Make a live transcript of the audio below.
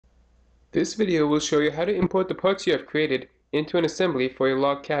This video will show you how to import the parts you have created into an assembly for your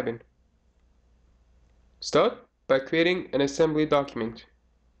log cabin. Start by creating an assembly document.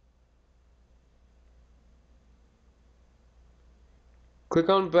 Click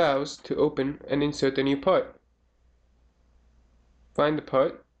on Browse to open and insert a new part. Find the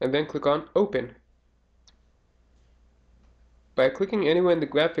part and then click on Open. By clicking anywhere in the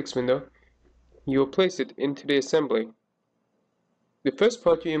graphics window, you will place it into the assembly. The first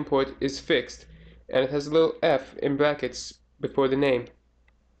part you import is fixed, and it has a little F in brackets before the name.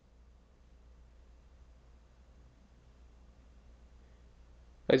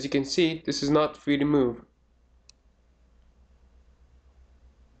 As you can see, this is not free to move.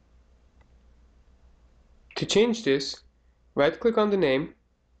 To change this, right-click on the name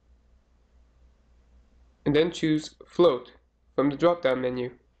and then choose Float from the drop-down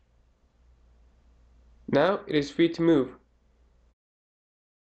menu. Now it is free to move.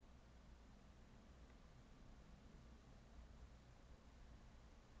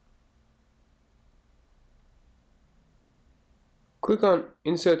 Click on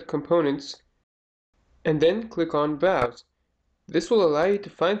Insert Components and then click on Browse. This will allow you to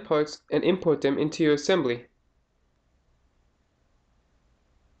find parts and import them into your assembly.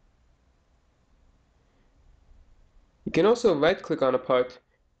 You can also right-click on a part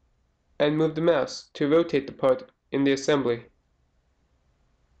and move the mouse to rotate the part in the assembly.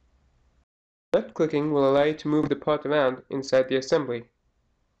 Left-clicking will allow you to move the part around inside the assembly.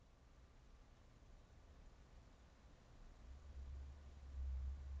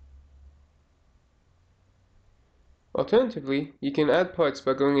 Alternatively, you can add parts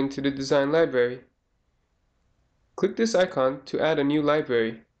by going into the Design library. Click this icon to add a new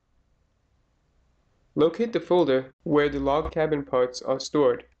library. Locate the folder where the log cabin parts are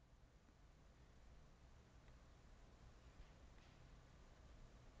stored.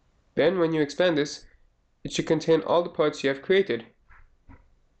 Then, when you expand this, it should contain all the parts you have created.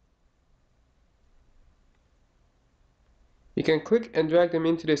 You can click and drag them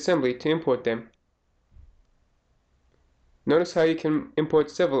into the assembly to import them. Notice how you can import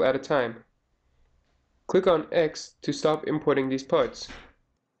several at a time. Click on X to stop importing these parts.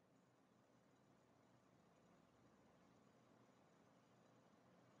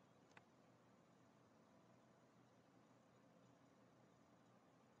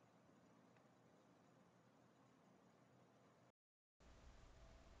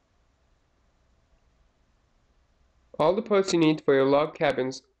 All the parts you need for your log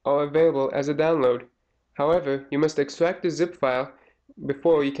cabins are available as a download. However, you must extract the zip file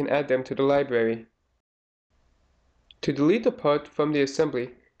before you can add them to the library. To delete a part from the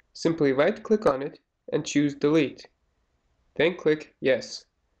assembly, simply right-click on it and choose Delete. Then click Yes.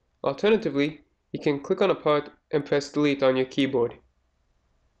 Alternatively, you can click on a part and press Delete on your keyboard.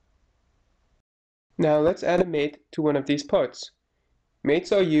 Now let's add a mate to one of these parts.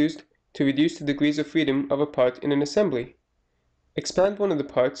 Mates are used to reduce the degrees of freedom of a part in an assembly. Expand one of the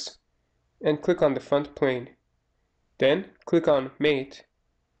parts and click on the front plane. Then click on Mate.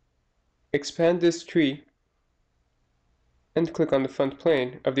 Expand this tree and click on the front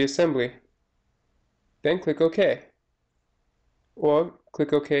plane of the assembly. Then click OK. Or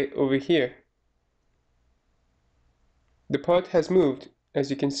click OK over here. The part has moved, as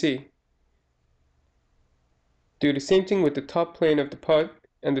you can see. Do the same thing with the top plane of the part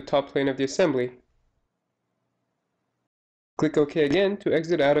and the top plane of the assembly. Click OK again to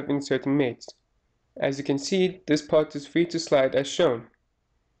exit out of inserting mates. As you can see, this part is free to slide as shown.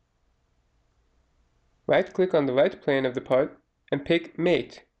 Right-click on the right plane of the part and pick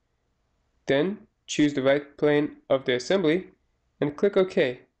Mate. Then choose the right plane of the assembly and click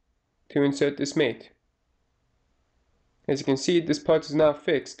OK to insert this mate. As you can see, this part is now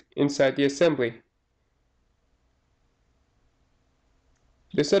fixed inside the assembly.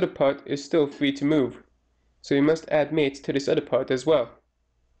 This other part is still free to move, so you must add mates to this other part as well.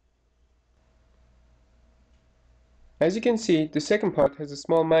 As you can see, the second part has a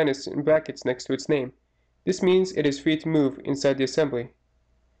small minus in brackets next to its name. This means it is free to move inside the assembly.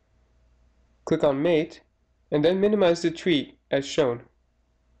 Click on Mate, and then minimize the tree as shown.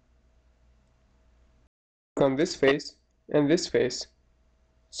 Click on this face and this face.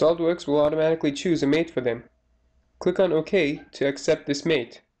 SolidWorks will automatically choose a mate for them. Click on OK to accept this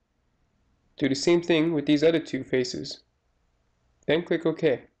mate. Do the same thing with these other two faces. Then click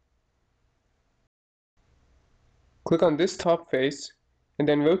OK. Click on this top face and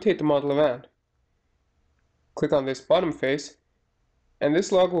then rotate the model around. Click on this bottom face and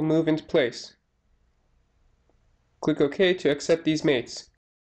this log will move into place. Click OK to accept these mates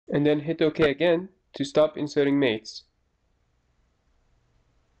and then hit OK again to stop inserting mates.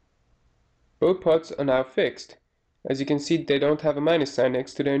 Both parts are now fixed. As you can see, they don't have a minus sign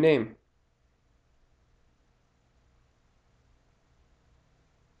next to their name.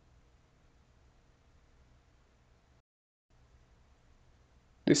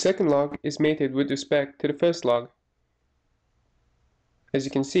 The second log is mated with respect to the first log. As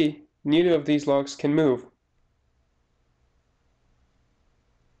you can see, neither of these logs can move.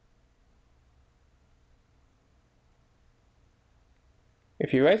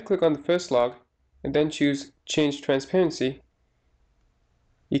 If you right-click on the first log and then choose Change Transparency,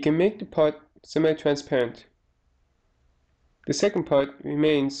 you can make the part semi-transparent. The second part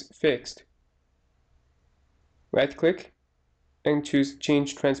remains fixed. Right-click and choose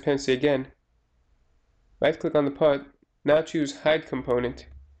Change Transparency again. Right-click on the part, now choose Hide Component,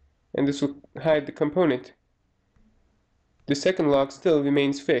 and this will hide the component. The second log still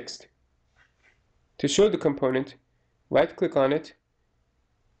remains fixed. To show the component, right-click on it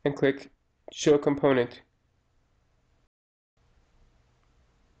and click Show Component.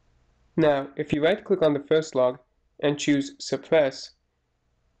 Now, if you right-click on the first log and choose Suppress,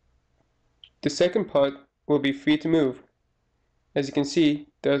 the second part will be free to move. As you can see,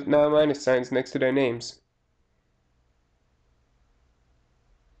 there are now minus signs next to their names.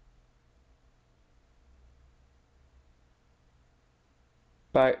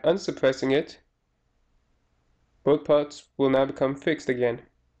 By unsuppressing it, both parts will now become fixed again.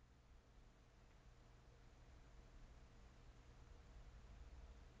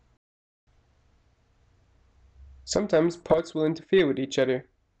 Sometimes parts will interfere with each other.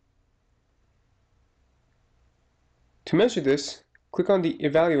 To measure this, click on the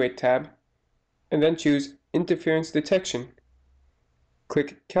Evaluate tab and then choose Interference Detection.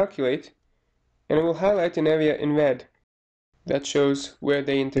 Click Calculate and it will highlight an area in red that shows where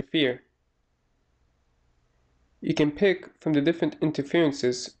they interfere. You can pick from the different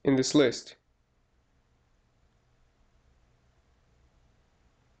interferences in this list.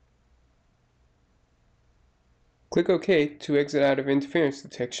 Click OK to exit out of interference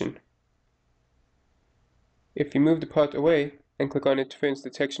detection. If you move the part away and click on interference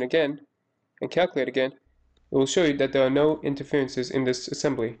detection again and calculate again, it will show you that there are no interferences in this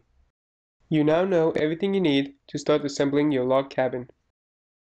assembly. You now know everything you need to start assembling your log cabin.